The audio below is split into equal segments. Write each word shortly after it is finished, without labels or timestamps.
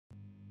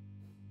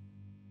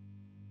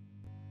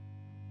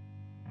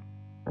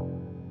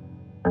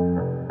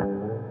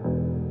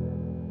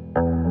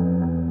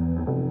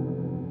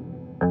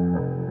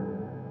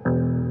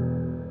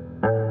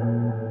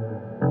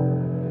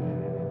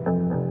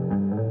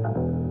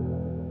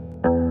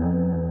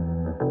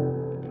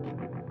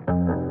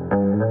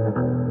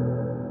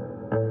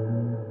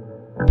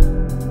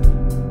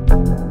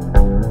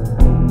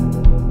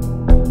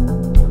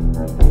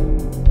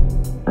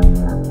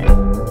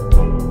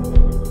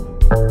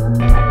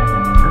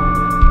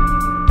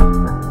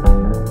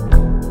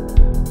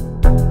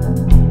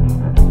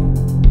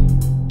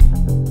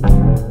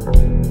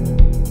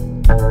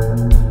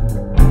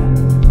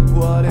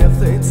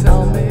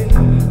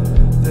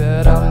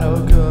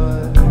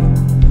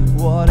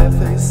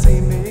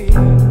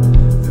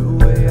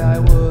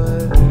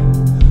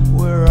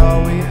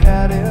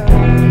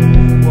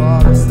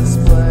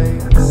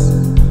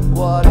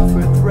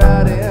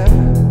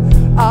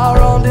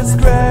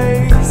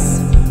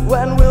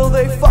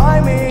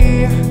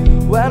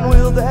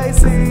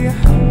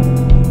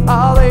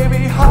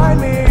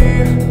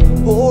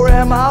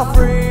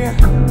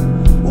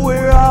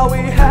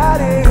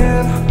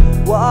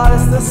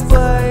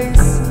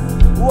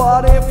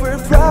What if we're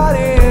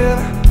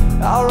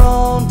fighting our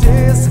own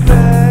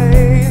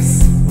disgrace?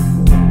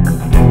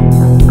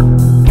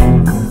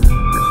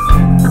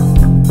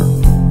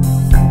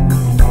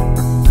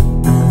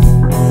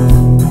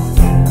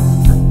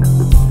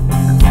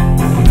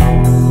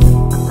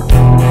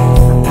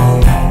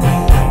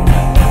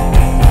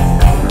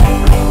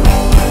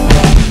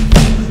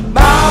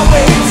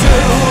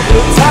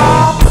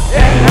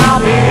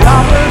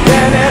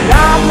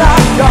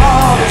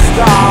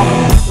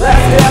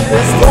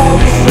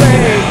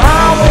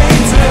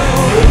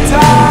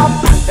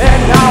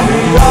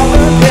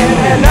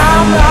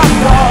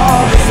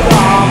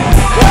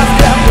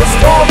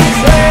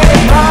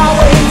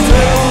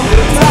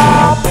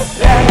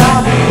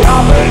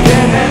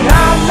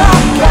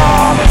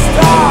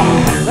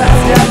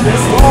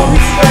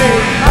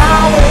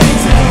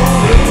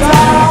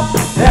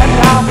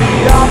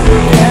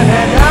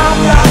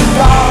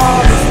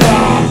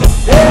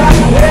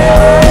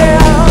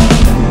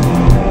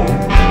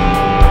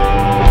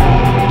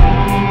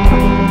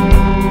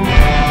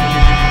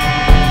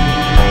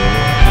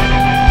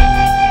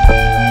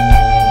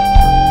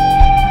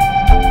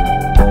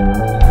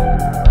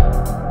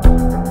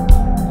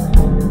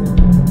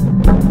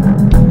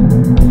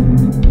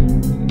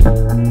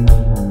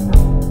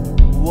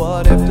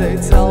 What if they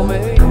tell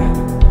me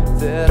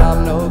that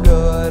I'm no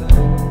good?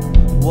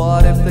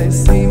 What if they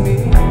see me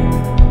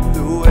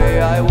the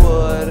way I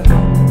would?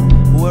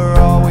 Where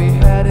are we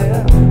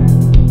headed?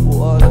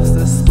 What is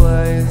this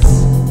place?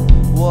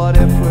 What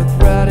if we're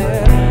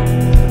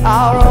threading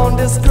our own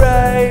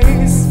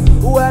disgrace?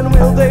 When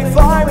will they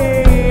find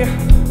me?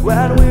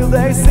 When will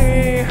they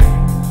see?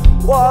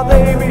 Are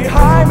they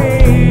behind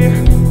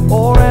me?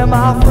 Or am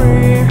I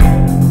free?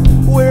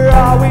 Where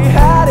are we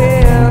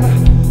heading?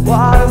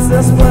 What is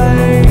this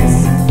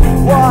place?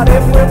 What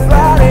if we're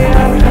fighting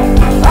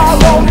our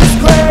own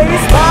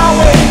disgrace? My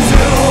way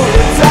to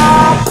the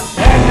top,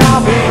 and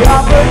I'll be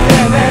up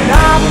again, and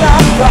I'm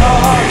not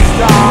gonna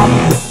stop.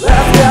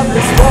 Let's get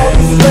this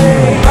story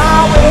straight.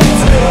 My way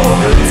to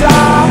the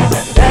top,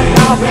 and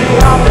I'll be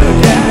up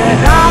again,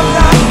 and I'm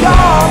not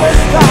gonna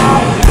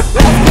stop.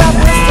 Let's get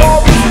this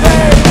story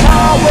straight.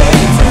 My way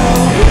to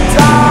the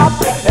top,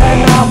 and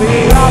I'll be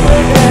up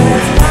again,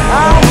 and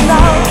I'm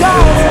not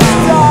gonna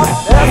stop.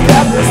 Let's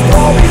get this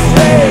story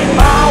straight.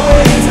 My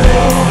way to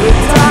the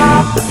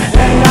top,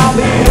 and I'll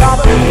be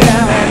up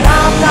again, and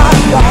I'm not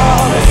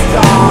gonna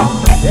stop.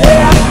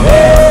 Yeah,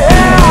 yeah,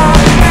 yeah.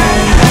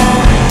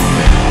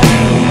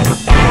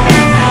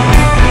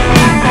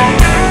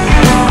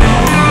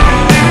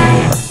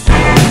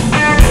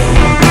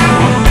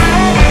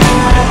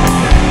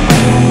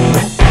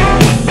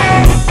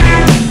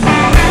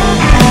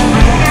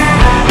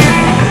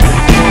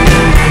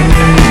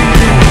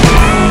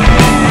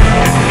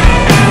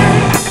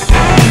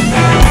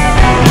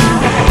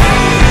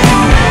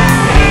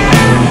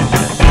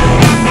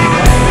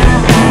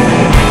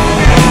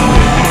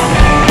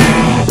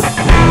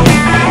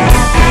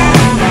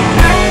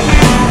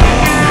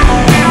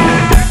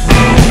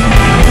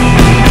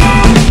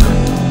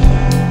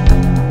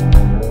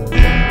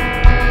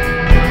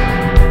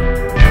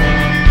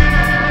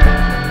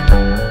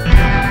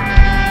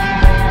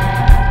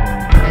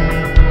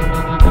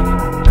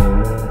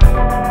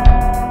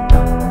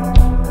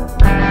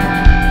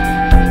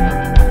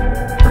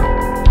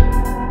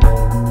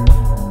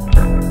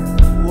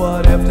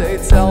 What if they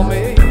tell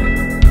me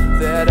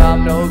that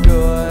I'm no good?